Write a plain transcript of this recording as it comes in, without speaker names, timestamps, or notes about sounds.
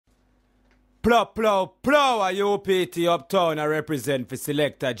Plow, a Upt Uptown, I represent for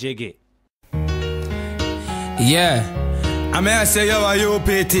Selector Jiggy. Yeah, I may say yo a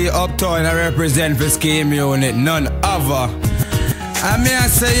Upt Uptown, I represent for Scheme Unit, none other. I may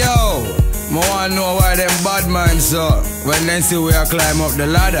say yo, I wanna know why them bad minds so when they see we a climb up the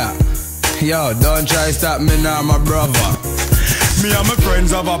ladder. Yo, don't try stop me now, my brother. Me and my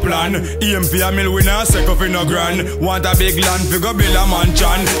friends have a plan. EMP a mill winner, sec off in a grand. Want a big land, fi go build a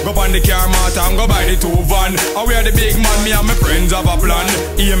mansion. Go on the car mart and go buy the 2 van. And we are the big man, me and my friends have a plan.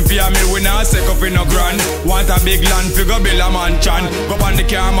 EMP a mill winner, sec off in a grand. Want a big land, fi go build a mansion. Go on the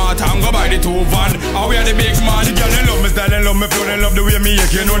car mart and go buy the 2 van. And we are the big man. The girl they love me style, they love me flow, they love the way me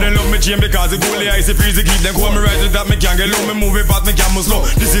ache. You know they love me chain because the goalie icy freeze, keep them cool. Me rise with that, me can't get low. Me move it fast, me can't move slow.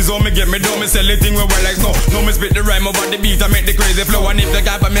 This is how me get me down, me sell the thing we wear like snow. Now me spit the rhyme over the beat, I make the crazy flow. And if the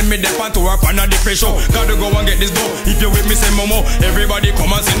guy but me dep on tour up on a different show, gotta go and get this dough. If you with me say momo, everybody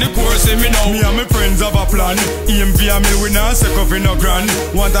come and sing the chorus, say me now. Me and my friends have a plan. EMP a mill winner, sec off in a grand.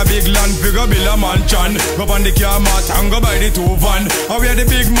 Want a big land, fi go build a mansion. Go on the car mart and go buy the 2 van. And we are the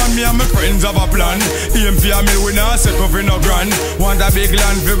big man, me and my friends have a plan. EMP a mill winner, sec off in a grand. Want a big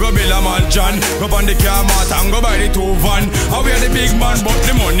land, fi go build a mansion. Go on the car mart and go buy the 2 van. And we are the big man, but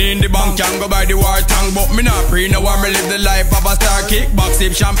the money in the bank can go buy the war tank. But me not pre, no one me live the life of a star. Kickbox,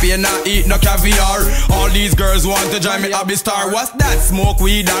 sip champagne, not eat no caviar. All these girls want to join me, I be star. What's that? Smoke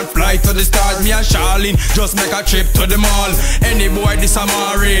weed and fly to the stars. Me and Charlene just make a trip to the mall. Any boy this a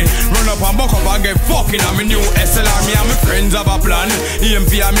married, run up and buck up and get fucking on me new SLR. Me and my friends have a plan.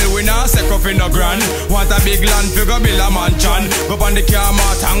 EMP a mill winner, sec off in a grand. Want a big land, fi go build a mansion. Go on the car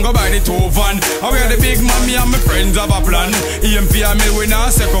mart and go buy the 2 van. And we are the big man, me and my friends have a plan. EMP a mill winner,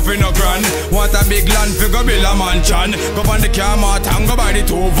 sec off in a grand. Want a big land, fi go build a mansion. Go on the car mart and go buy the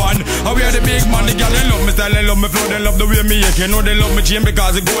 2 van. And we are the big man, the girl they love me style, they love me flow, they love the way me ache. You know they love me chain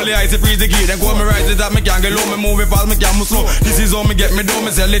because the goalie icy freeze the key. Then go me rise it up, me can't get low, me move it fast, me can't move slow. This is how me get me down, me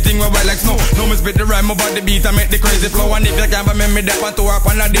sell the thing we wear like snow. Now me spit the rhyme over the beat and make the crazy flow. And if you can't me dep on tour up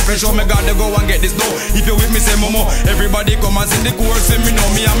on a different show, me gotta go and get this dough. If you with me say momo, everybody come and sing the chorus, say me know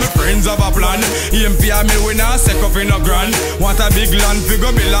me and my friends have a plan. EMP a mill winner, sec off in a grand. Want a big land, fi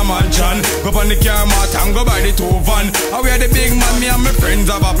go build a mansion. Go on the car mart and go buy the 2 van. And we are the big man, me and my friends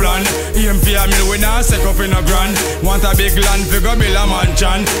have a plan. EMP a mill winner, sec off in a grand. Want a big land, fi go build a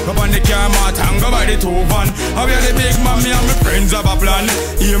mansion. Go on the car mart and go buy the 2 van. And we are the big man, me and my friends have a plan.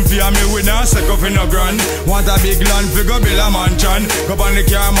 EMP a mill winner, sec off in a grand. Want a big land, fi go build a mansion. Go on the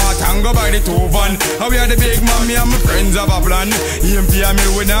car mart and go buy the 2 van. And we are the big man, me and my friends have a plan. EMP a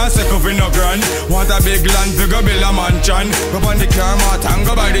mill winner, sec off in a grand. Want a big land, fi go build a mansion. Go on the car mart and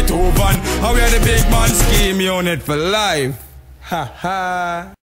go buy the 2 van. And we are the big man, Scheme Unit for life. Ha ha.